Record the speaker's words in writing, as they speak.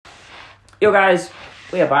Yo guys,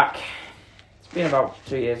 we are back. It's been about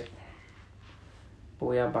 2 years, but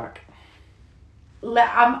we are back.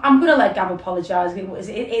 I'm going to let Gav apologise.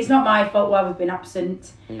 It's not my fault why we've been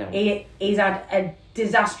absent. No. He's had a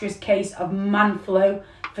disastrous case of man flu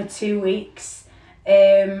for 2 weeks.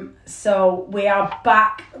 So we are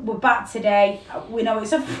back. We're back today. We know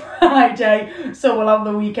it's a Friday, so we'll have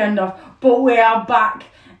the weekend off. But we are back.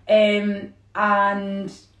 And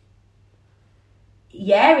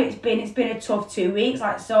yeah, it's been a tough 2 weeks.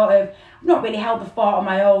 Like, sort of, I've not really held the fort on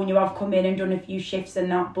my own. I've come in and done a few shifts and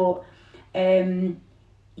that, but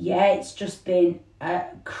yeah, it's just been a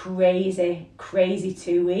crazy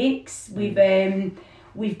 2 weeks.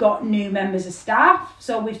 We've got new members of staff,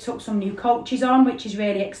 so we've took some new coaches on, which is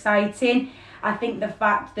really exciting. I think the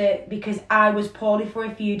fact that, because I was poorly for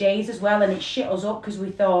a few days as well, and it shit us up because we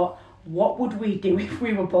thought, what would we do if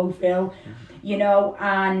we were both ill? You know,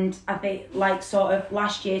 and I think, like, sort of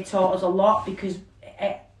last year taught us a lot, because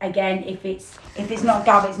again, if it's not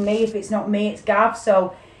Gav, it's me. If it's not me, it's Gav.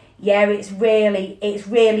 So yeah, it's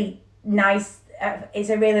really nice. It's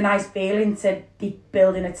a really nice feeling to be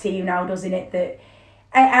building a team now, doesn't it? That,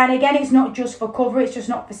 and again, it's not just for cover. It's just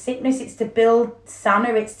not for sickness. It's to build Sana.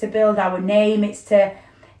 It's to build our name. It's to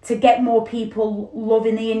get more people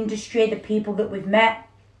loving the industry, the people that we've met.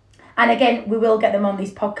 And again, we will get them on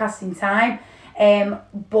these podcasts in time.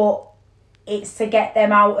 But it's to get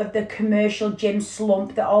them out of the commercial gym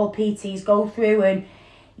slump that all PTs go through, and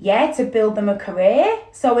yeah, to build them a career.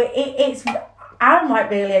 So it's I'm like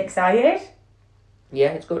really excited.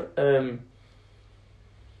 Yeah, it's good.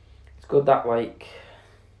 It's good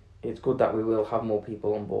that we will have more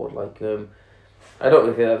people on board. Like, I don't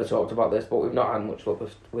know if you've ever talked about this, but we've not had much luck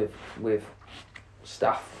with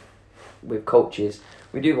staff, with coaches.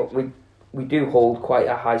 We do hold quite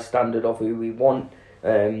a high standard of who we want.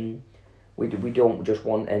 We don't just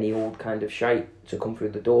want any old kind of shite to come through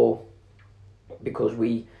the door, because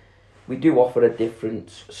we do offer a different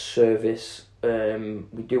service.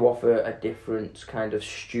 We do offer a different kind of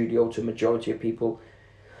studio to majority of people,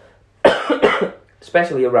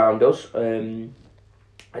 especially around us.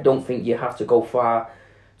 I don't think you have to go far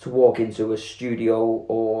to walk into a studio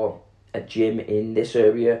or a gym in this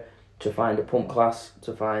area to find a pump class,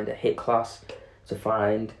 to find a HIIT class, to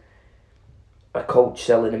find a coach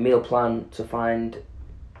selling a meal plan, to find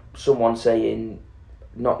someone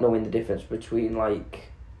not knowing the difference between like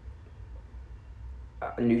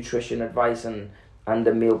a nutrition advice and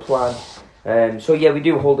a meal plan. So yeah, we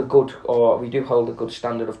do hold a good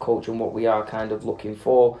standard of coach and what we are kind of looking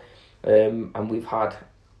for. And we've had,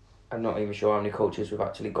 I'm not even sure how many coaches we've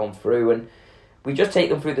actually gone through, and we just take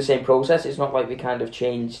them through the same process. It's not like we kind of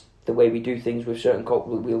change the way we do things with certain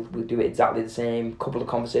coaches. We'll do it exactly the same. Couple of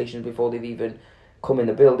conversations before they've even come in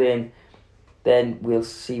the building. Then we'll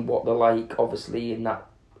see what they're like, obviously, in that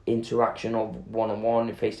interaction of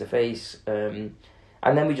one-on-one, face-to-face. And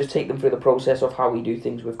then we just take them through the process of how we do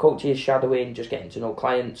things with coaches, shadowing, just getting to know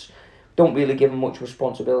clients. Don't really give them much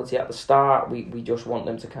responsibility at the start. We just want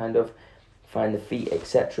them to kind of find the feet,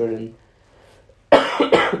 etc. And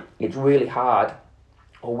it's really hard,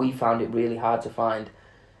 or we found it really hard to find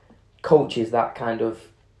coaches that kind of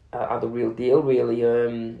are the real deal, really.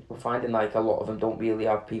 We're finding like a lot of them don't really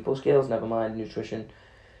have people skills, never mind nutrition,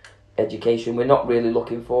 education. We're not really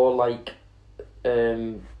looking for like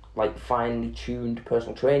finely tuned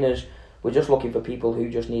personal trainers. We're just looking for people who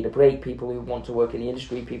just need a break, people who want to work in the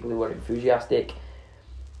industry, people who are enthusiastic.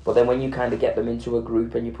 But then when you kind of get them into a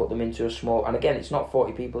group and you put them into a small, and again, it's not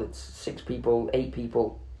 40 people, it's 6 people, 8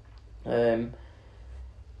 people.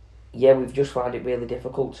 Yeah, we've just found it really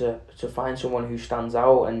difficult to find someone who stands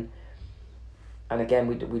out, and again,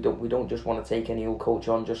 we don't just want to take any old coach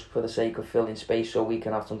on just for the sake of filling space so we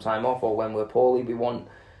can have some time off, or when we're poorly, we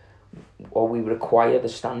require the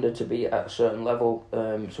standard to be at a certain level.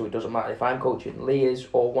 So it doesn't matter if I'm coaching, Lee is,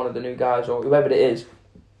 or one of the new guys, or whoever it is.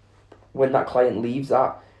 When that client leaves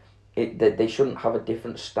they shouldn't have a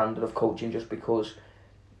different standard of coaching just because,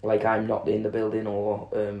 like, I'm not in the building, or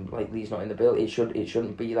like Lee's not in the building. It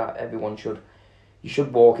shouldn't be that. You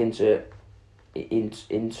should walk into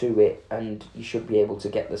it, and you should be able to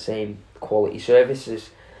get the same quality services.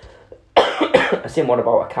 I seen one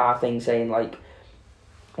about a car thing saying like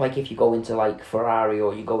if you go into like Ferrari,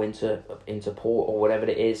 or you go into Port, or whatever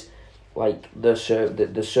it is, like the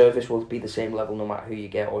service will be the same level no matter who you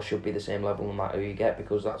get, or should be the same level no matter who you get,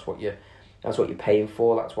 because that's what you're paying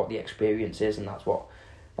for. That's what the experience is, and that's what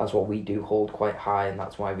we do hold quite high, and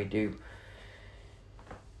that's why we do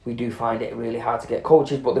we do find it really hard to get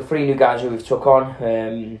coaches. But the 3 new guys who we've took on,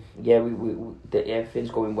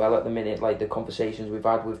 everything's going well at the minute. Like the conversations we've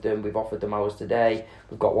had with them, we've offered them hours today.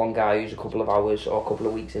 We've got one guy who's a couple of hours or a couple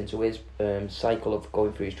of weeks into his cycle of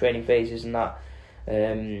going through his training phases and that.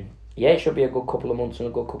 It should be a good couple of months and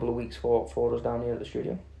a good couple of weeks for us down here at the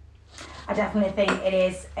studio. I definitely think it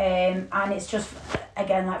is, and it's just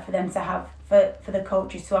again like for them to have for the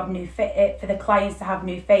coaches to have for the clients to have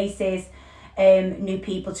new faces, new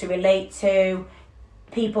people to relate to,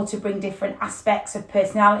 people to bring different aspects of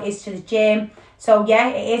personalities to the gym. So yeah,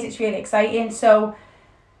 it is. It's really exciting. So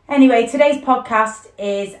anyway, today's podcast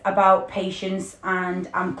is about patience, and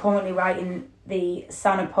I'm currently writing the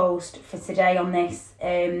Sana post for today on this.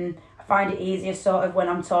 I find it easier sort of when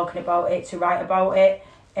I'm talking about it to write about it.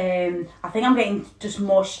 I think I'm getting just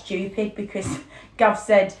more stupid because Gav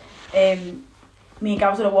said, me and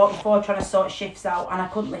Gav was on a walk before trying to sort shifts out, and I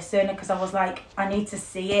couldn't listen because I was like, I need to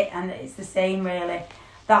see it, and it's the same really.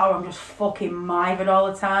 That or I'm just fucking mithered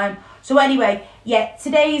all the time. So anyway, yeah,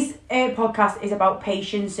 today's podcast is about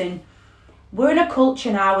patience, and we're in a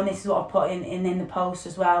culture now, and this is what I've put in the post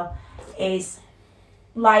as well, is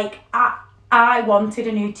like I wanted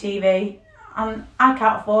a new TV and I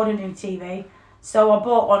can't afford a new TV. So I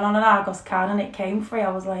bought one on an Argos card and it came free. I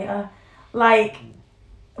was like,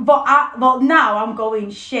 but now I'm going,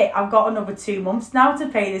 shit, I've got another 2 months now to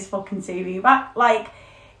pay this fucking TV back. Like,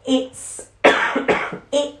 it's,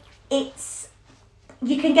 it's,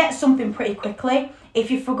 you can get something pretty quickly. If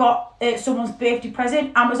you forgot someone's birthday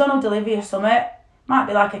present, Amazon will deliver you something. Might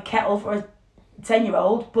be like a kettle for a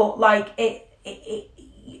 10-year-old, but like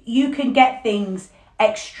you can get things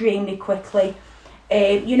extremely quickly.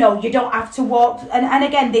 You don't have to walk, and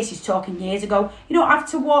again, this is talking years ago. You don't have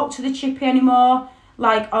to walk to the chippy anymore.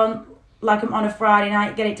 Like on a Friday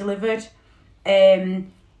night, get it delivered.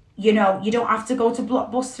 You don't have to go to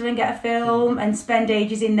Blockbuster and get a film and spend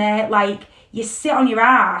ages in there. Like, you sit on your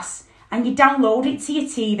ass and you download it to your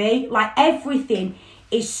TV. Like, everything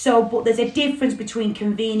is so. But there's a difference between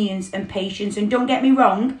convenience and patience. And don't get me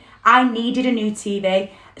wrong, I needed a new TV.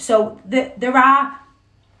 So there are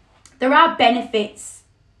benefits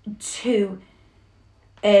to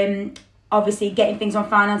obviously getting things on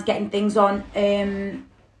finance, getting things on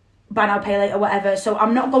buy now, pay later, whatever. So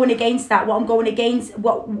I'm not going against that. What I'm going against,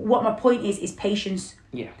 what my point is patience.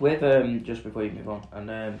 Yeah, with just before you move on,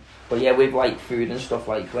 and but yeah, with like food and stuff,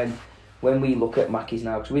 like when we look at Mackey's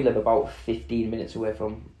now, because we live about 15 minutes away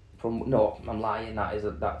from no, I'm lying.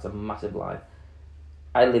 That's a massive lie.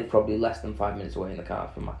 I live probably less than 5 minutes away in the car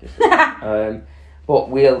from Mackey's. But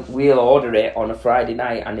we'll order it on a Friday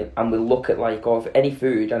night and we'll look at like of any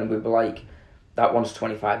food and we'll be like, that one's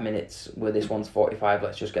 25 minutes, where this one's 45.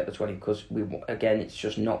 Let's just get the 20 because it's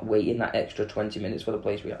just not waiting that extra 20 minutes for the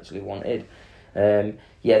place we actually wanted.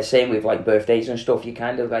 Same with like birthdays and stuff. You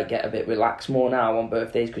kind of like get a bit relaxed more now on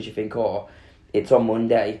birthdays because you think, oh, it's on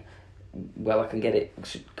Monday. Well, I can get it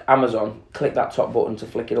Amazon. Click that top button to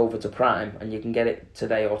flick it over to Prime, and you can get it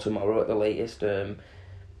today or tomorrow at the latest.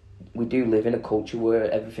 We do live in a culture where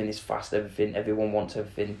everything is fast. Everyone wants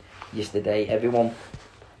everything yesterday. Everyone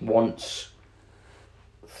wants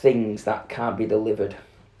things that can't be delivered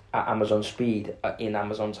at Amazon speed in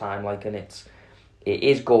Amazon time. And it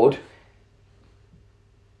is good,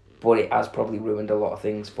 but it has probably ruined a lot of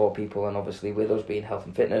things for people. And obviously, with us being health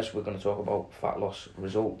and fitness, we're going to talk about fat loss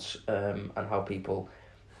results and how people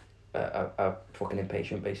are fucking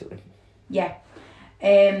impatient, basically. Yeah.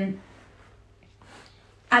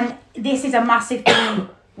 And this is a massive thing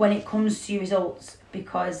when it comes to results,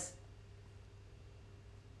 because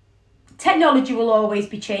technology will always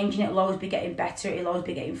be changing. It'll always be getting better. It'll always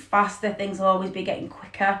be getting faster. Things will always be getting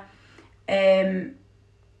quicker. I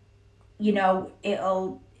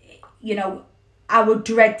would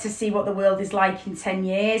dread to see what the world is like in 10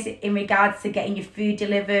 years in regards to getting your food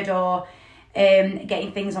delivered or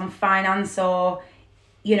getting things on finance or,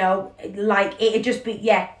 it'd just be,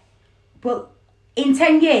 yeah. But in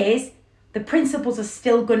 10 years, the principles are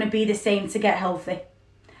still going to be the same to get healthy.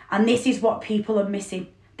 And this is what people are missing.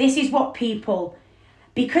 This is what people,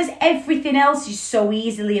 because everything else is so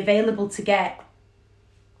easily available to get,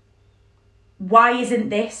 why isn't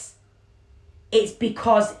this? It's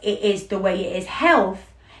because it is the way it is.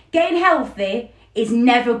 Getting healthy is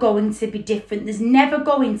never going to be different. There's never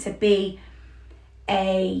going to be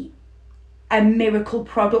a miracle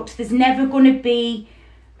product. There's never going to be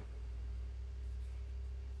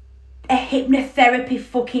a hypnotherapy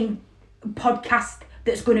fucking podcast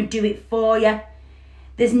that's going to do it for you.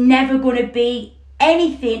 There's never going to be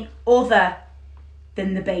anything other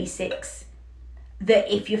than the basics.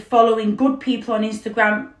 That if you're following good people on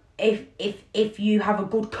Instagram, if you have a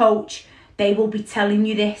good coach, they will be telling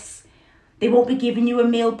you this. They won't be giving you a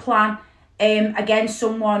meal plan. Again,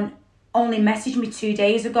 someone only messaged me 2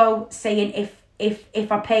 days ago saying if they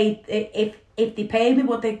paid me,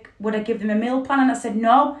 would I give them a meal plan? And I said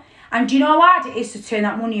no. And do you know how hard it is to turn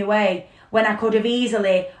that money away when I could have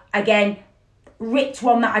easily, again, ripped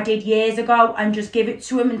one that I did years ago and just give it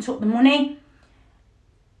to him and took the money?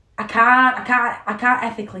 I can't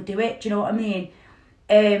ethically do it. Do you know what I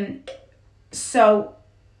mean? So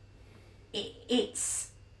it's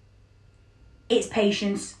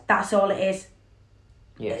patience. That's all it is.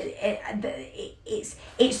 Yeah.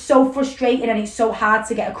 It's so frustrating and it's so hard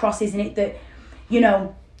to get across, isn't it? That, you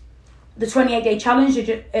know, the 28-day challenge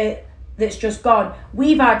that's just gone.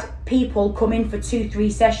 We've had people come in for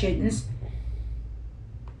 2-3 sessions,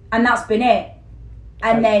 and that's been it.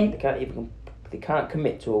 And then they can't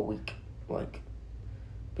commit to a week. Like,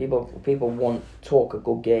 people want talk a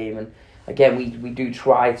good game, and again, we do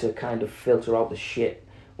try to kind of filter out the shit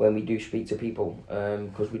when we do speak to people,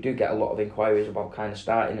 because we do get a lot of inquiries about kind of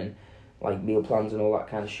starting and like meal plans and all that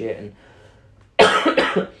kind of shit, and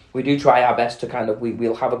we do try our best to kind of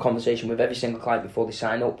we'll have a conversation with every single client before they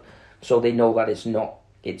sign up, so they know that it's not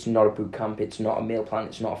a boot camp, it's not a meal plan,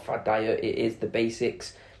 it's not a fad diet, it is the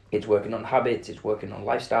basics. It's working on habits, it's working on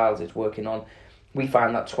lifestyles, it's working on... We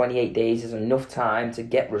find that 28 days is enough time to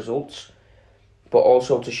get results, but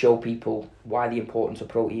also to show people why the importance of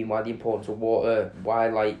protein, why the importance of water, why,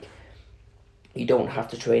 like, you don't have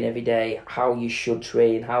to train every day, how you should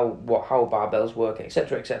train, how barbells work,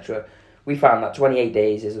 etc., etc. We found that 28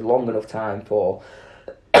 days is a long enough time for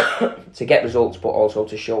to get results, but also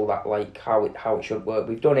to show that, like, how it should work.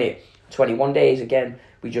 We've done it 21 days again.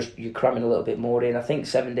 You're cramming a little bit more in. I think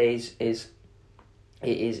 7 days is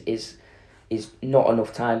not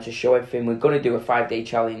enough time to show everything. We're going to do a 5-day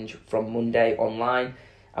challenge from Monday online,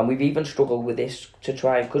 and we've even struggled with this to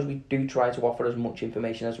try, because we do try to offer as much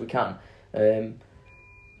information as we can.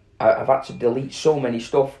 I've had to delete so many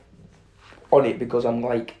stuff on it because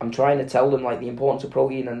I'm trying to tell them, like, the importance of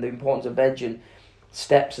protein and the importance of veg and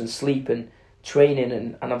steps and sleep and training,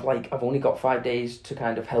 and I've only got 5 days to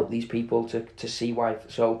kind of help these people to see why.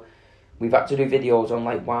 So we've had to do videos on,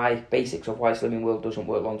 like, basics of why Slimming World doesn't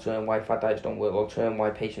work long term, why fad diets don't work long term,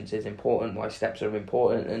 why patience is important, why steps are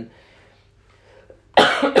important,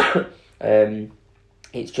 and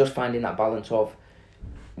it's just finding that balance of,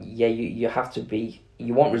 you have to be,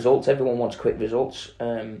 you want results, everyone wants quick results,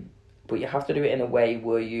 but you have to do it in a way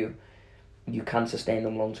where you can sustain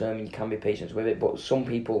them long term and you can be patient with it. But some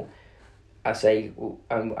people, I say,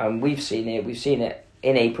 and we've seen it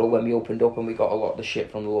in April when we opened up, and we got a lot of the shit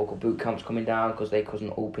from the local boot camps coming down because they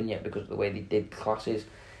couldn't open yet because of the way they did classes,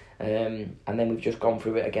 and then we've just gone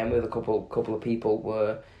through it again with a couple of people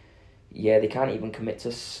where, they can't even commit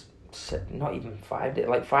to not even 5 days,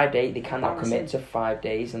 like 5 days, they cannot commit to 5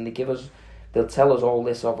 days, and they'll tell us all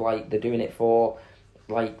this of, like, they're doing it for,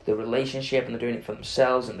 like, the relationship, and they're doing it for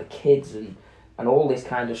themselves and the kids and all this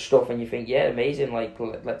kind of stuff, and you think, yeah, amazing, like,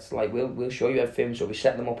 let's, like, we'll show you everything. So we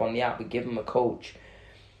set them up on the app, we give them a coach,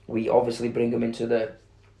 we obviously bring them into the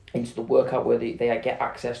workout where they get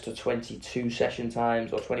access to 22 session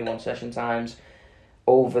times or 21 session times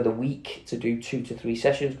over the week to do 2 to 3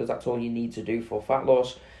 sessions, because that's all you need to do for fat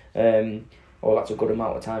loss, or that's a good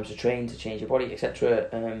amount of time to train, to change your body, etc.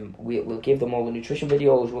 We'll give them all the nutrition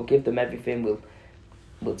videos, we'll give them everything,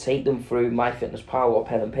 we'll take them through MyFitnessPal or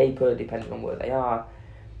pen and paper, depending on where they are.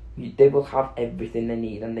 They will have everything they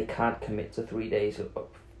need, and they can't commit to 3 days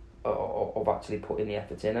of actually putting the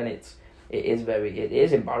effort in, and it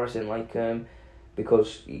is embarrassing, like,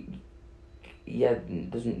 because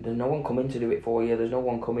there's no one coming to do it for you. There's no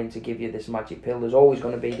one coming to give you this magic pill. There's always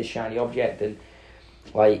going to be the shiny object, and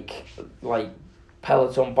like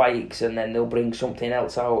Peloton bikes, and then they'll bring something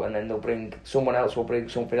else out, and then someone else will bring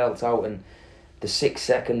something else out, and the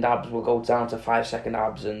 6-second abs will go down to 5-second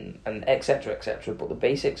abs, and etc, etc. But the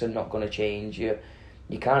basics are not going to change. You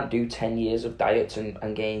can't do 10 years of diets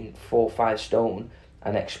and gain 4 or 5 stone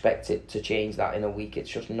and expect it to change that in a week. It's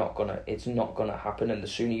just not gonna happen. And the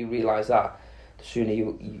sooner you realise that, the sooner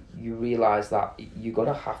you realise that you're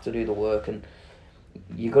gonna have to do the work, and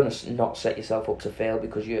you're gonna not set yourself up to fail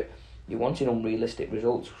because you're wanting unrealistic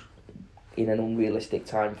results in an unrealistic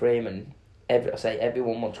time frame. And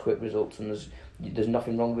everyone wants quick results, and there's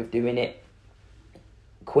nothing wrong with doing it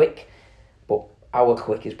quick, but our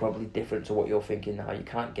quick is probably different to what you're thinking now. You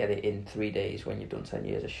can't get it in 3 days when you've done 10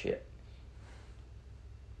 years of shit.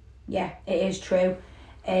 Yeah, it is true.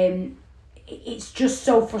 It's just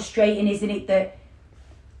so frustrating, isn't it, that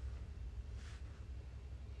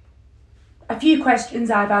a few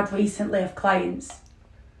questions I've had recently of clients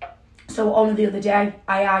So only the other day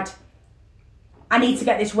I need to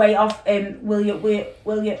get this weight off. Will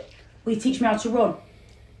you teach me how to run?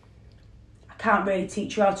 I can't really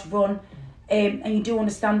teach you how to run. And you do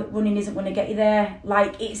understand that running isn't going to get you there.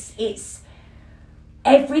 Like, it's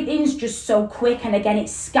everything's just so quick. And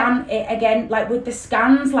again, like with the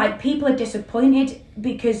scans, like, people are disappointed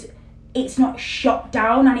because it's not shot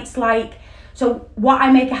down. And it's like, so what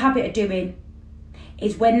I make a habit of doing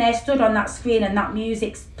is when they're stood on that screen and that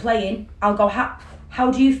music's playing, I'll go,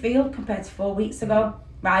 how do you feel compared to 4 weeks ago?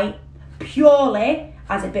 Right? Purely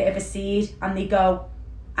as a bit of a seed. And they go,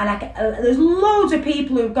 and there's loads of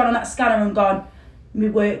people who've gone on that scanner and gone, me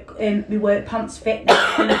work pants fit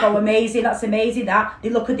now. And they go, amazing, that's amazing, that. They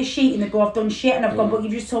look at the sheet and they go, I've done shit. And I've gone, but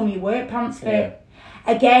you've just told me your work pants fit.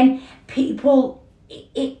 Yeah. Again, people,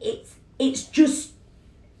 it's just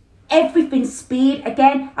everything speed.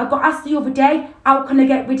 Again, I got asked the other day, how can I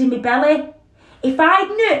get rid of my belly? If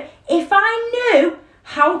I knew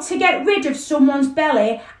how to get rid of someone's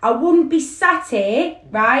belly, I wouldn't be sat here,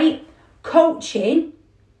 right, coaching.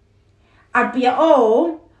 I'd be at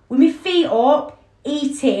home with my feet up,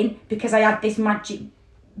 eating, because I had this magic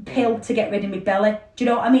pill to get rid of my belly. Do you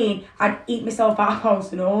know what I mean? I'd eat myself out of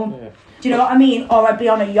house and home. Yeah. Do you know what I mean? Or I'd be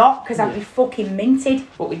on a yacht because I'd be fucking minted.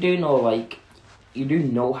 But we do know, like, you do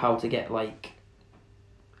know how to get, like,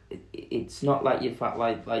 it's not like you're fat,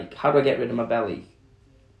 like, how do I get rid of my belly?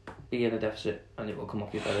 Be in a deficit and it will come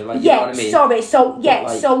off your belly. Like, yeah, you know what I mean? Sorry. So, yeah,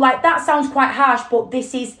 like, so, like, that sounds quite harsh, but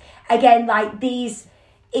this is, again, like, these,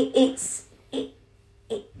 it's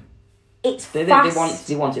fast.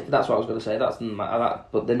 They want it. That's what I was going to say.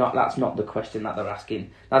 But they're not. That's not the question that they're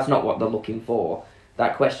asking. That's not what they're looking for.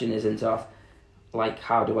 That question isn't of, like,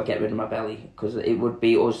 how do I get rid of my belly? Because it would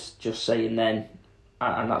be us just saying then,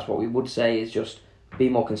 and that's what we would say, is just be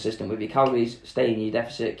more consistent with your calories, stay in your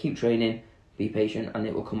deficit, keep training, be patient, and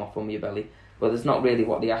it will come off from your belly. But it's not really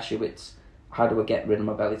what they ask you. It's, how do I get rid of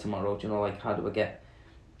my belly tomorrow? Do you know, like, how do I get?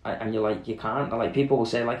 And you're like, you can't. Like, people will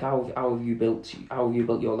say, like, how have you built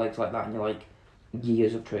your legs like that? And you're like,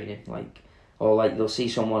 years of training. Like, or like, they'll see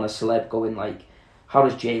someone, a celeb, going like, how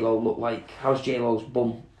does J-Lo look like? How's J-Lo's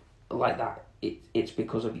bum like that? It's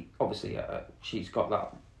because of, obviously, she's got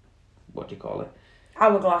that, what do you call it?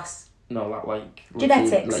 Hourglass. No, that, like,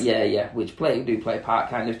 genetics. Like, yeah, which do play a part,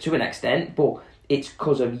 kind of, to an extent, but it's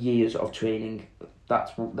because of years of training.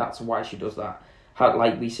 That's why she does that. How,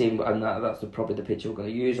 like we see, and that's probably the picture we're going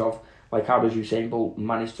to use of, like, how does Usain Bolt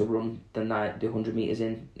manage to run the 100 metres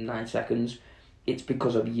in 9 seconds? It's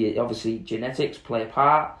because of obviously genetics play a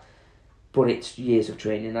part, but it's years of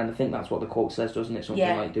training, and I think that's what the quote says, doesn't it?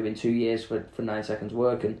 Something like doing 2 years for 9 seconds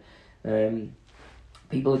work, and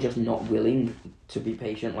people are just not willing to be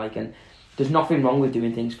patient. Like, and there's nothing wrong with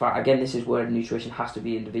doing things fast. Again, this is where nutrition has to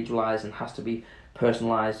be individualised and has to be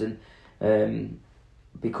personalised, and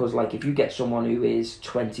because, like, if you get someone who is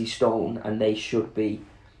 20 stone and they should be,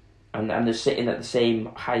 and they're sitting at the same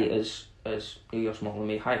height as you're smaller than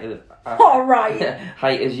me, height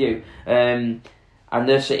as you, and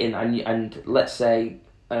they're sitting, and let's say,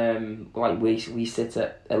 like, we sit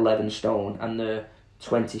at 11 stone and they're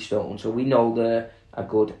 20 stone, so we know they're a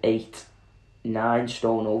good 8-9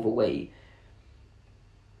 stone overweight.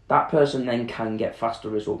 That person then can get faster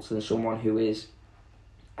results than someone who is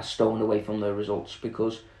a stone away from their results,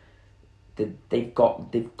 because they've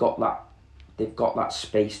got that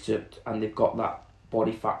space to, and they've got that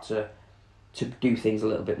body fat to do things a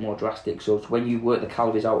little bit more drastic. So it's when you work the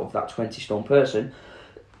calories out of that 20 stone person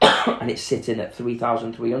and it's sitting at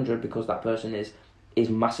 3,300 because that person is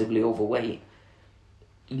massively overweight,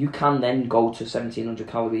 you can then go to 1,700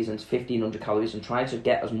 calories and 1,500 calories and try to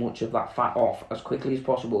get as much of that fat off as quickly as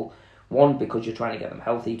possible. One, because you're trying to get them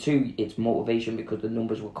healthy. Two, it's motivation because the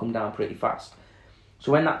numbers will come down pretty fast.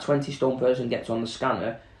 So when that 20 stone person gets on the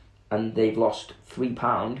scanner and they've lost 3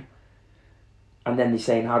 pounds, and then they're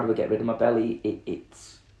saying, how do I get rid of my belly?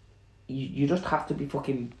 You just have to be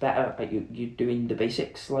fucking better at you doing the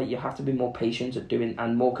basics. Like, you have to be more patient at doing,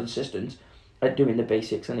 and more consistent at doing the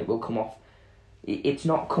basics, and it will come off. It's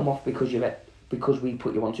not come off because we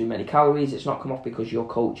put you on too many calories. It's not come off because your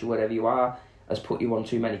coach or whatever you are has put you on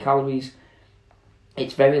too many calories.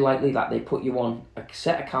 It's very likely that they put you on a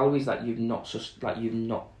set of calories that you've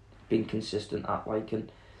not been consistent at. Like, and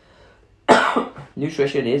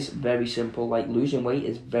nutrition is very simple. Like, losing weight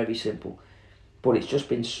is very simple, but it's just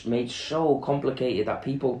been made so complicated that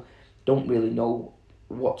people don't really know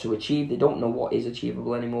what to achieve. They don't know what is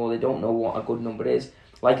achievable anymore. They don't know what a good number is.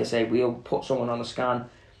 Like I say, we'll put someone on a scan,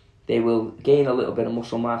 they will gain a little bit of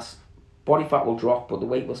muscle mass, body fat will drop, but the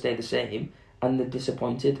weight will stay the same, and they're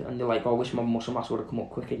disappointed, and they're like, oh, I wish my muscle mass would have come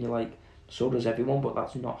up quicker, and you're like, so does everyone, but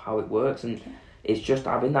that's not how it works. And it's just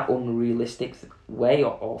having that unrealistic way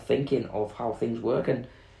or thinking of how things work. And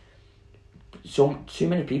too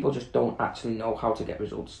many people just don't actually know how to get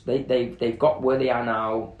results. They've got where they are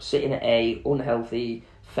now, sitting at A, unhealthy,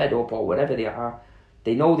 fed up, or whatever they are.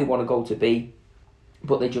 They know they want to go to B,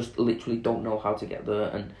 but they just literally don't know how to get there.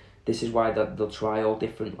 And this is why they'll try all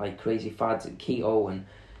different like crazy fads and keto and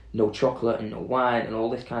no chocolate and no wine and all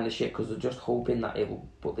this kind of shit, because they're just hoping that it will,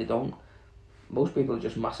 but they don't. Most people are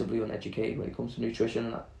just massively uneducated when it comes to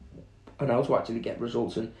nutrition and how to actually get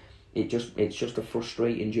results, and it's just a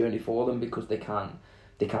frustrating journey for them because they can't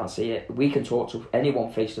see it. We can talk to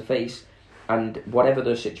anyone face to face, and whatever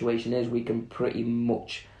their situation is, we can pretty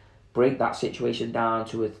much break that situation down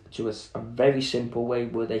to a very simple way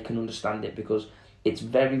where they can understand it, because it's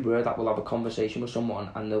very rare that we'll have a conversation with someone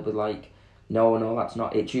and they'll be like, no, that's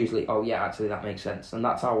not. It's usually, oh yeah, actually that makes sense. And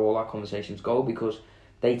that's how all our conversations go, because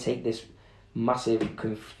they take this massive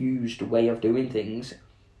confused way of doing things.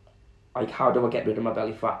 Like, how do I get rid of my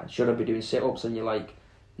belly fat? Should I be doing sit-ups? And you're like,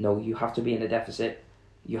 no, you have to be in a deficit.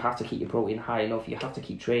 You have to keep your protein high enough. You have to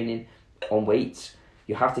keep training on weights.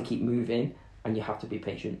 You have to keep moving, and you have to be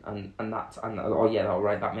patient. And oh yeah, all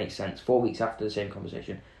right, that makes sense. 4 weeks after the same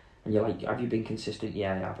conversation, and you're like, have you been consistent?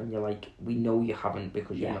 Yeah, I have. And you're like, we know you haven't,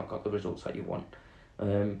 because you've not got the results that you want.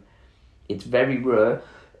 It's very rare.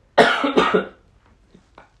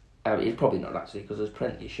 It's probably not actually, because there's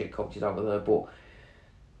plenty of shit coaches out there, but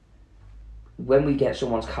when we get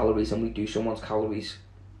someone's calories and we do someone's calories,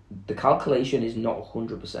 the calculation is not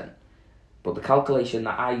 100%, but the calculation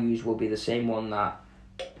that I use will be the same one that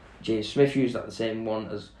James Smith used, that the same one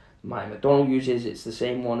as Mike McDonald uses, it's the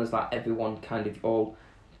same one as that everyone, kind of all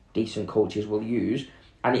decent coaches will use,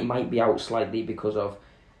 and it might be out slightly because of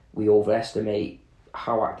we overestimate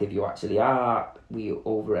how active you actually are, we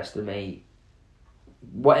overestimate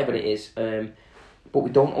whatever it is, but we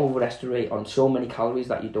don't overestimate on so many calories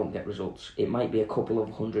that you don't get results. It might be a couple of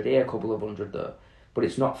 100 here, a couple of 100 there, but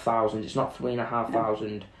it's not thousands, it's not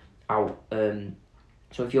 3,500 out.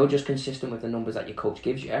 So if you're just consistent with the numbers that your coach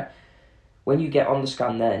gives you, when you get on the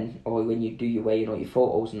scan then, or when you do your weighing or your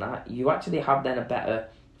photos and that, you actually have then a better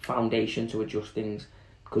foundation to adjust things.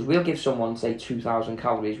 Because we'll give someone, say, 2,000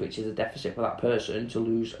 calories, which is a deficit for that person, to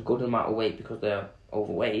lose a good amount of weight because they're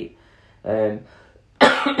overweight.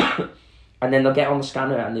 And then they'll get on the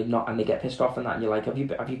scanner and they get pissed off and that, and you're like, have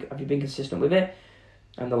you been consistent with it?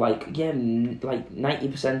 And they're like, yeah, like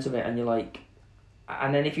 90% of it, and you're like,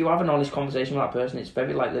 and then if you have an honest conversation with that person, it's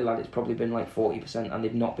very likely that it's probably been like 40% and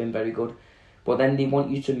they've not been very good. But then they want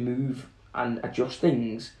you to move and adjust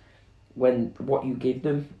things when what you give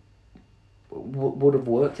them would have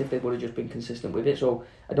worked if they would have just been consistent with it. So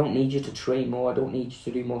I don't need you to train more, I don't need you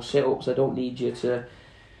to do more sit-ups, I don't need you to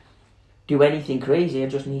do anything crazy, I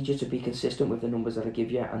just need you to be consistent with the numbers that I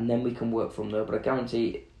give you, and then we can work from there. But I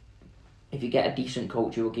guarantee, if you get a decent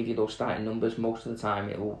coach who will give you those starting numbers, most of the time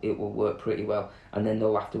it will work pretty well, and then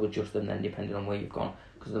they'll have to adjust them then depending on where you've gone,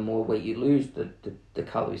 because the more weight you lose, the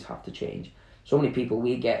calories have to change. So many people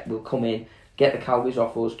will come in, get the calories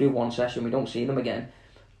off us, do one session, we don't see them again,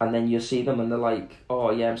 and then you see them and they're like,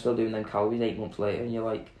 oh yeah, I'm still doing them calories 8 months later, and you're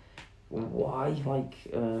like, why? Like,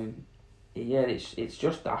 yeah, it's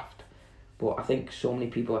just daft. But I think so many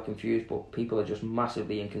people are confused, but people are just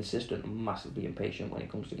massively inconsistent and massively impatient when it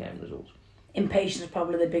comes to getting results. Impatience is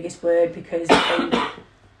probably the biggest word, because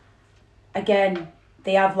again,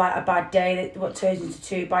 they have like a bad day, what turns into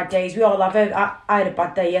 2 bad days. We all have it. I had a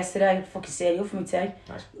bad day yesterday, fucking cereal for me tea.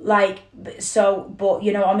 Nice. Like, so, but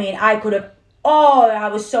you know what I mean? I could have, I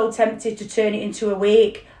was so tempted to turn it into a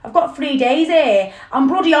week. I've got 3 days here. I'm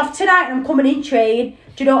bloody off tonight and I'm coming in train.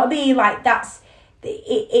 Do you know what I mean? Like,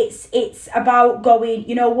 it's about going,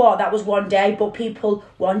 you know what, that was one day, but people,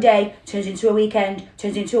 one day turns into a weekend,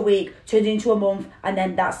 turns into a week, turns into a month, and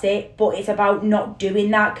then that's it. But it's about not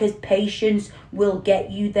doing that, because patience will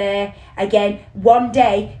get you there. Again, one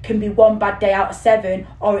day can be 1 bad day out of 7,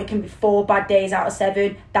 or it can be 4 bad days out of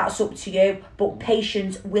 7. That's up to you, but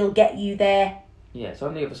patience will get you there. Yeah, it's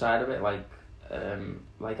on the other side of it.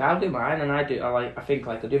 Like I'll do mine, and I think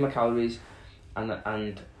I do my calories, and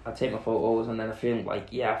I take my photos, and then I feel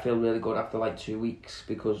like, I feel really good after like 2 weeks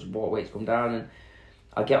because water weight's come down, and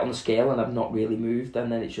I get on the scale and I've not really moved,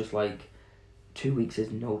 and then it's just like 2 weeks is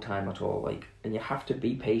no time at all. Like, and you have to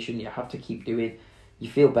be patient. You have to keep doing. You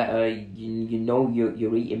feel better. You know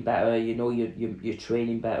you're eating better. You know you're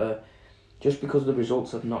training better. Just because the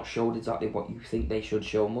results have not showed exactly what you think they should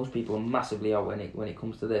show. Most people are massively out when it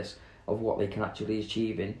comes to this, of what they can actually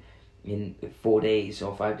achieve in 4 days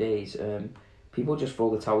or 5 days. People just throw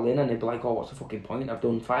the towel in and they'll be like, oh, what's the fucking point? I've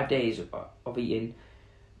done 5 days of eating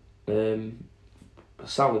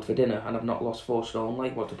salad for dinner and I've not lost 4 stone,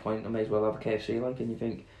 like, what's the point? I may as well have a KFC, like, and you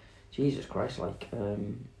think, Jesus Christ, like,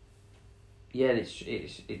 yeah,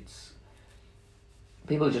 it's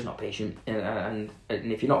people are just not patient, and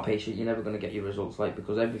if you're not patient, you're never going to get your results, like,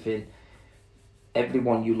 because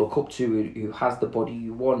everyone you look up to who has the body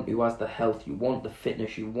you want, who has the health you want, the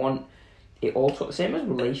fitness you want, it all same as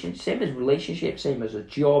relationships, same as a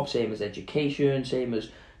job, same as education, same as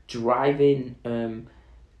driving.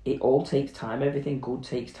 It all takes time. Everything good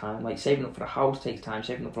takes time. Like saving up for a house takes time.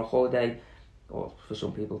 Saving up for a holiday, or for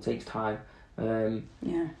some people, takes time.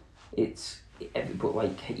 Yeah. But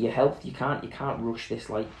like your health, you can't rush this.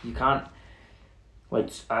 Like you can't. Like,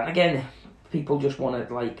 and again, people just want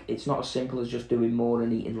to, like, it's not as simple as just doing more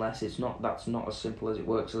and eating less. That's not as simple as it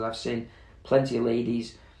works. As I've seen plenty of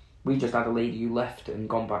ladies. We just had a lady who left and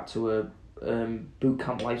gone back to a boot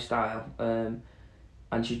camp lifestyle.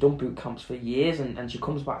 And she's done boot camps for years, and she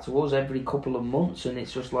comes back to us every couple of months, and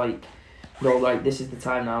it's just like, no, like, this is the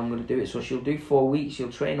time now I'm going to do it. So she'll do 4 weeks,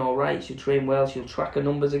 she'll train all right, she'll train well, she'll track her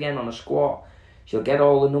numbers again on a squat, she'll get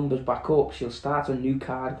all the numbers back up, she'll start a new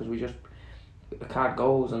card, because the card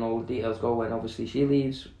goes and all the details go when obviously she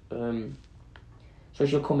leaves. So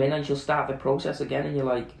she'll come in and she'll start the process again, and you're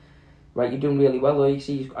like, right, you're doing really well, though, you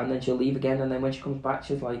see, and then she'll leave again, and then when she comes back,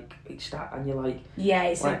 she's like, and you're like... Yeah,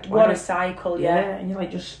 it's what a cycle, yeah. And you're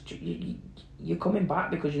like, you're coming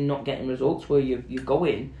back because you're not getting results where you go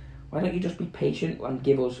in. Why don't you just be patient and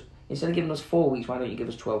give us, instead of giving us 4 weeks, why don't you give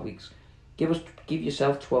us 12 weeks? Give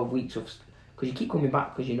yourself 12 weeks of, because you keep coming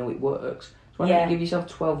back because you know it works. So why don't you give yourself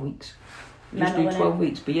 12 weeks? Just do 12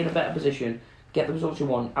 weeks, be in a better position, get the results you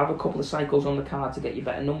want, have a couple of cycles on the card to get you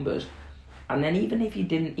better numbers. And then even if you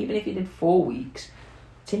did 4 weeks,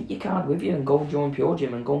 take your card with you and go join Pure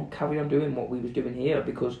Gym and go and carry on doing what we was doing here,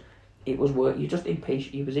 because it was work. You're just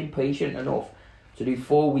impatient. You was impatient enough to do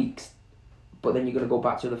 4 weeks, but then you're gonna go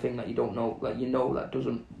back to the thing that you don't know, like that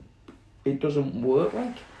doesn't work.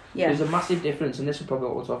 Like there's a massive difference, and this is probably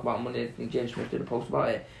what we'll talk about on Monday. I think James Smith did a post about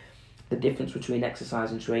it. The difference between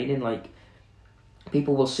exercise and training. Like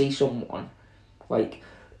people will see someone, like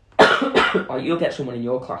you'll get someone in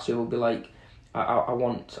your class who will be like, I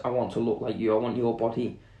want to look like you, I want your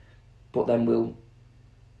body, but then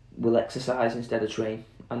we'll exercise instead of train.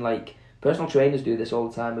 And like personal trainers do this all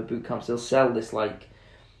the time at boot camps. They'll sell this like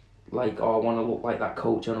oh, I want to look like that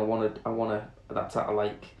coach, and I want to that's that,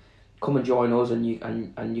 like, come and join us,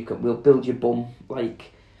 and we'll build your bum,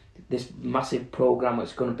 like this massive program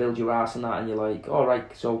that's going to build your ass and that, and you're like, all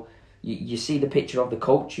right, so you see the picture of the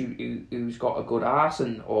coach who's got a good ass,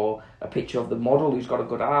 or a picture of the model who's got a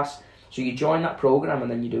good ass. So you join that program, and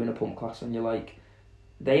then you're doing a pump class, and you're like,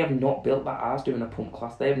 they have not built that ass doing a pump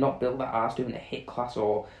class. They have not built that ass doing a HIIT class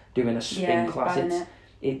or doing a spin class.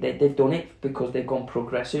 They've done it because they've gone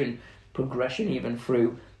progression even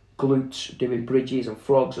through glutes, doing bridges and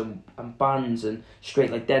frogs and bands and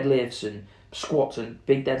straight leg deadlifts and squats and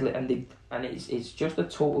big deadlift, and it's just a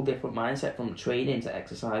total different mindset from training to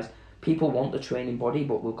exercise. People want the training body,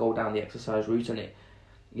 but will go down the exercise route, and it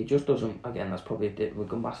just doesn't. Again, that's probably we've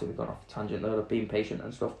gone off tangent there of being patient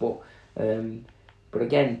and stuff, but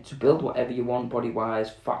again, to build whatever you want body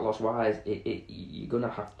wise, fat loss wise, you're gonna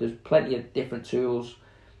have. There's plenty of different tools,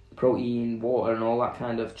 protein, water, and all that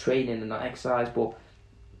kind of training and that exercise, but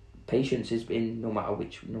patience is in no matter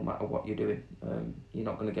what you're doing. You're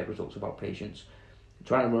not going to get results without patience.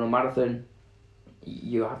 Trying to run a marathon,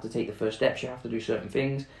 you have to take the first steps, you have to do certain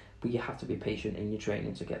things, but you have to be patient in your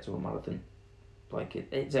training to get to a marathon. Like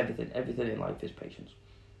it's everything in life is patience.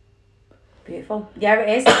 Beautiful. Yeah, it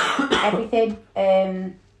is. Everything.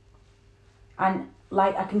 And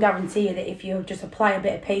like I can guarantee you that if you just apply a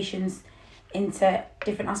bit of patience into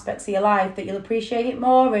different aspects of your life, that you'll appreciate it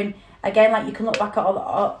more. And again, like you can look back at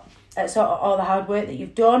all the hard work that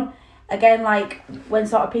you've done. Again, like when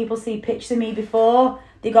sort of people see pictures of me before,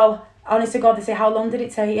 they go, honest to God, they say, how long did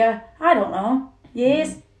it take you? I don't know.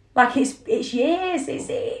 Years. Like it's years.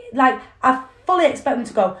 Like I fully expect them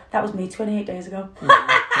to go, that was me 28 days ago.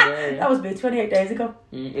 Yeah. That was me 28 days ago.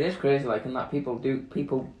 It is crazy, like, and that people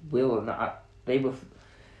will, and that they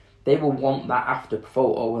will want that after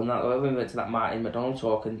photo. And that when we went to that Martin McDonald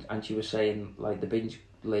talk, and she was saying, like, the binge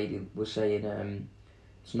lady was saying,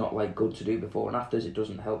 it's not like good to do before and afters. It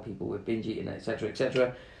doesn't help people with binge eating, etc.,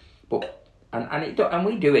 etc. But and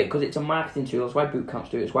we do it because it's a marketing tool. It's why boot camps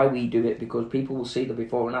do it. It's why we do it, because people will see the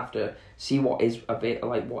before and after, see what is a bit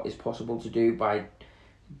like what is possible to do by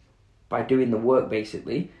doing the work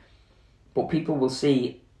basically. But people will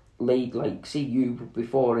see you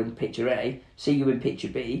before in picture A, see you in picture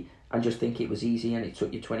B, and just think it was easy and it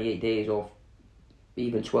took you 28 days or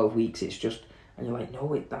even 12 weeks. It's just, And you're like,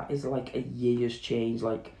 no, that is like a year's change.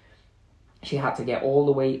 Like, she had to get all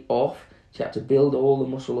the weight off. She had to build all the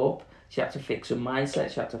muscle up. She had to fix her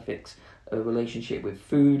mindset. She had to fix her relationship with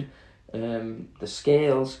food, the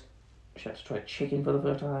scales. She had to try chicken for the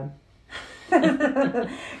first time.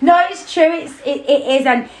 No, it's true. It is,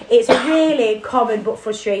 and it's a really common but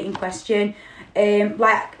frustrating question. I've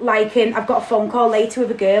got a phone call later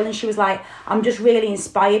with a girl, and she was like, "I'm just really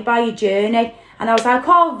inspired by your journey," and I was like,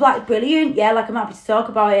 "Oh, like brilliant, yeah, like I'm happy to talk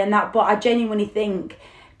about it and that." But I genuinely think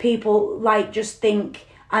people like just think,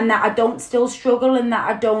 and that I don't still struggle, and that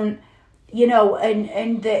I don't,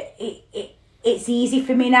 and that it's easy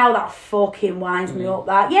for me now. That fucking winds me up.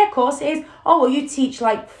 That, yeah, of course it is. Oh, well, you teach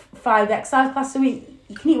like 5 exercise classes a week.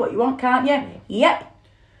 You can eat what you want, can't you? Yep.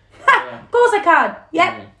 Ha! Of course I can.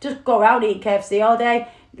 Yep. Just go around eating KFC all day.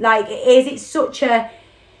 Like, it is. It's such a...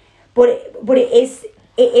 But it is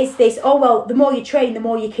this, oh, well, the more you train, the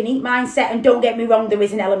more you can eat mindset. And don't get me wrong, there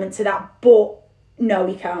is an element to that. But no,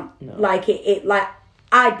 you can't. No. Like,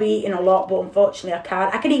 I'd be eating a lot, but unfortunately I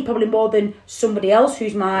can't. I can eat probably more than somebody else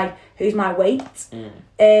who's my weight.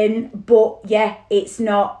 But yeah, it's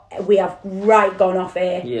not. We have gone off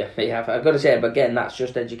here. Yeah, we have. I've got to say, but again, that's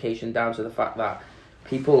just education down to the fact that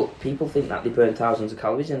people think that they burn thousands of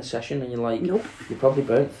calories in a session, and you're like, nope. You probably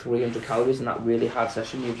burnt 300 calories in that really hard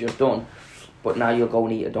session you've just done. But now you'll go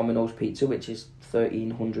and eat a Domino's pizza, which is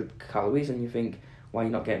 1,300 calories, and you think, why are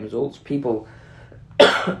you not getting results? People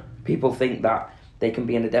think that they can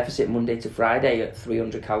be in a deficit Monday to Friday at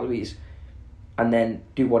 300 calories and then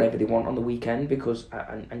do whatever they want on the weekend because...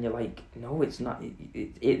 And you're like, no, it's not.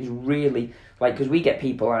 It's really... Like, because we get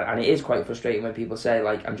people, and it is quite frustrating when people say,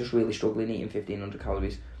 like, I'm just really struggling eating 1,500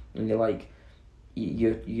 calories. And you're like,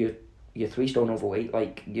 you're 3 stone overweight.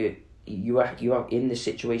 Like, you are in this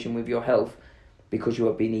situation with your health because you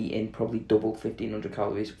have been eating probably double 1,500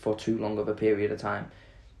 calories for too long of a period of time.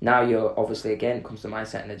 Now you're obviously, again, it comes to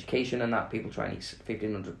mindset and education and that people try and eat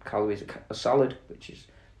 1,500 calories a salad, which is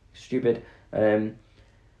stupid.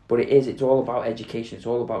 But it's all about education. It's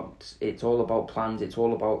all about plans. It's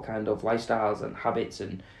all about kind of lifestyles and habits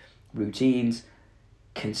and routines,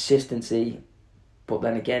 consistency. But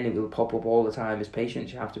then again, it will pop up all the time as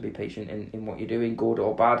patience. You have to be patient in what you're doing, good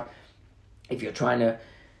or bad. If you're trying to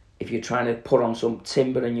put on some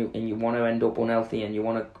timber and you want to end up unhealthy and you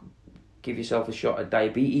want to give yourself a shot at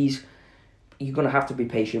diabetes, you're going to have to be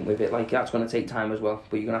patient with it. Like, that's going to take time as well,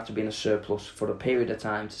 but you're going to have to be in a surplus for a period of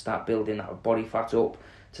time to start building that body fat up,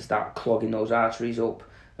 to start clogging those arteries up.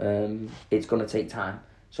 It's going to take time.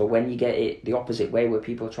 So when you get it the opposite way, where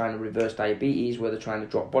people are trying to reverse diabetes, where they're trying to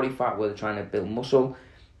drop body fat, where they're trying to build muscle,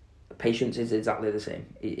 patience is exactly the same.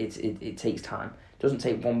 It takes time. It doesn't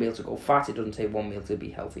take one meal to go fat. It doesn't take one meal to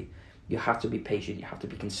be healthy. You have to be patient. You have to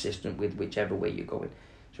be consistent with whichever way you're going.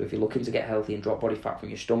 So if you're looking to get healthy and drop body fat from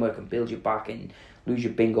your stomach and build your back and lose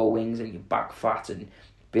your bingo wings and your back fat and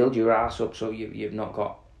build your ass up so you've not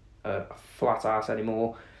got a flat ass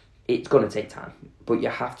anymore, it's going to take time. But you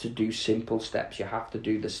have to do simple steps. You have to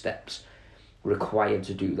do the steps required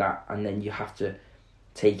to do that. And then you have to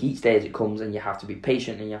take each day as it comes, and you have to be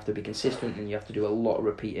patient and you have to be consistent and you have to do a lot of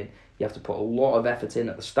repeating. You have to put a lot of effort in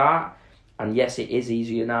at the start. And yes, it is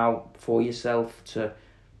easier now for yourself to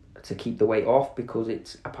keep the weight off because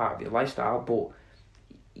it's a part of your lifestyle, but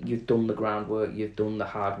you've done the groundwork, you've done the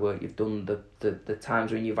hard work, you've done the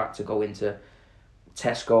times when you've had to go into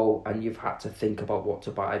Tesco and you've had to think about what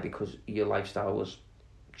to buy because your lifestyle was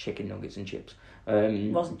chicken nuggets and chips.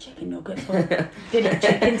 It wasn't chicken nuggets, didn't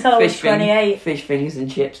chicken till I was 28. Fish fingers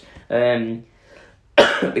and chips.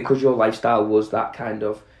 Because your lifestyle was that kind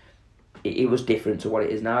of... It was different to what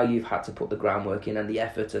it is now. You've had to put the groundwork in and the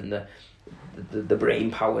effort and the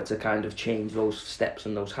brain power to kind of change those steps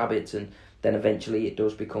and those habits, and then eventually it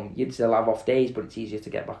does become... You'd still have off days, but it's easier to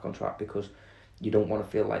get back on track because you don't want to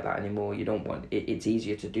feel like that anymore. You don't want... It's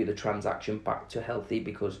easier to do the transaction back to healthy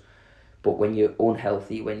but when you're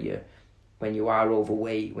unhealthy, when you are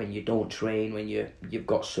overweight, when you don't train, when you've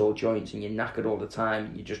got sore joints and you're knackered all the time,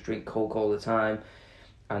 and you just drink Coke all the time,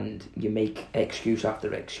 and you make excuse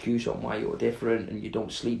after excuse on why you're different, and you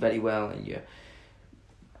don't sleep very well, and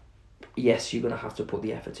yes, you're going to have to put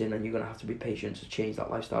the effort in, and you're going to have to be patient to change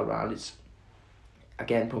that lifestyle around. It's,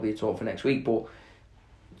 again, probably a talk for next week, but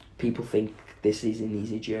people think this is an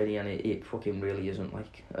easy journey, and it fucking really isn't.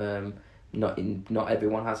 Like, not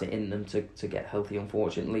everyone has it in them to get healthy,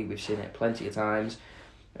 unfortunately. We've seen it plenty of times.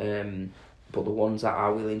 But the ones that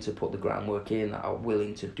are willing to put the groundwork in, that are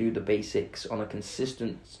willing to do the basics on a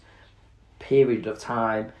consistent period of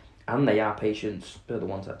time, and they are patient, they're the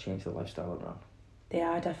ones that change the lifestyle around. They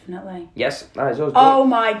are, definitely. Yes, that is us. Oh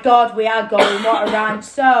my God, we are going. What a rant.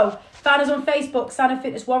 So, find us on Facebook, Sana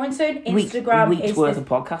Fitness Warrington. Instagram week's worth of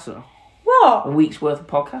podcasts, though. What? A week's worth of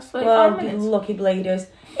podcasts, 35 well, minutes. Lucky bleeders.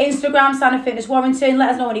 Instagram, Sana Fitness Warrington.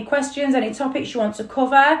 Let us know any questions, any topics you want to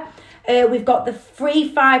cover. We've got the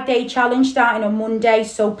free 5-day challenge starting on Monday,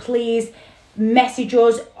 so please message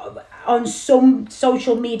us on some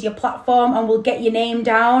social media platform and we'll get your name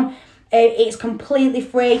down. It's completely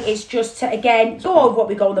free. It's just to, again, go over what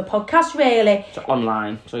we go on the podcast, really. It's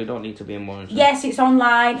online, so you don't need to be in Warrington. Yes, it's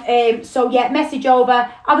online. So, yeah, message over.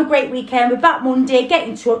 Have a great weekend. We're back Monday. Get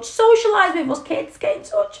in touch. Socialise with us, kids. Get in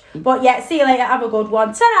touch. But, yeah, see you later. Have a good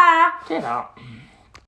one. Ta-da! Ta-da.